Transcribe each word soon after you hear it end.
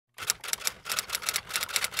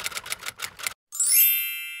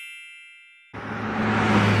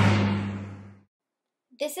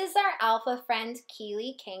This is our alpha friend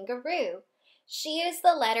Keely Kangaroo. She is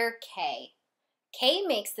the letter K. K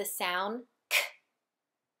makes the sound K.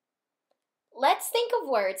 Let's think of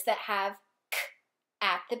words that have K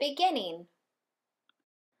at the beginning.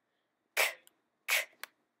 K, K,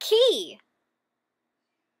 key.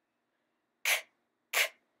 K, K,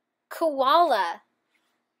 koala.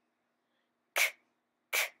 K,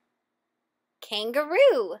 K,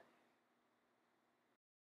 kangaroo.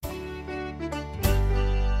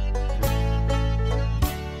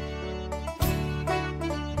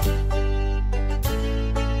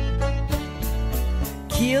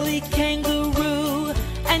 Keely kangaroo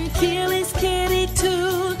and Keely's kitty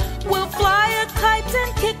too will fly a kite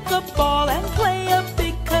and kick a ball and play a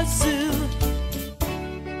big kazoo.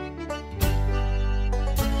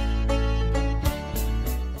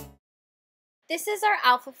 This is our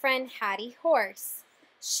alpha friend Hattie Horse.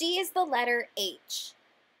 She is the letter H.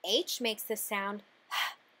 H makes the sound H.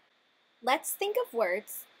 Let's think of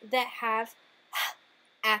words that have H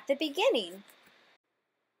at the beginning.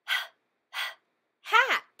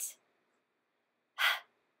 Hat,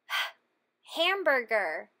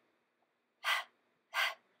 hamburger,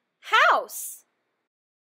 house.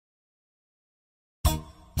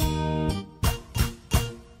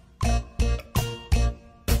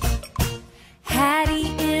 Hattie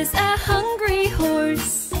is a hungry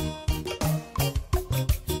horse.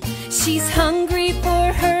 She's hungry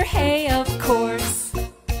for her hay, of course.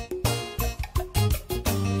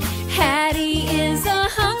 Hattie is a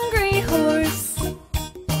hungry horse.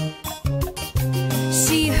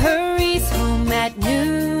 She hurries home at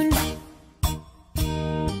noon.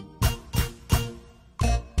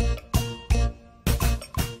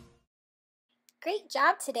 Great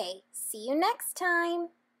job today. See you next time.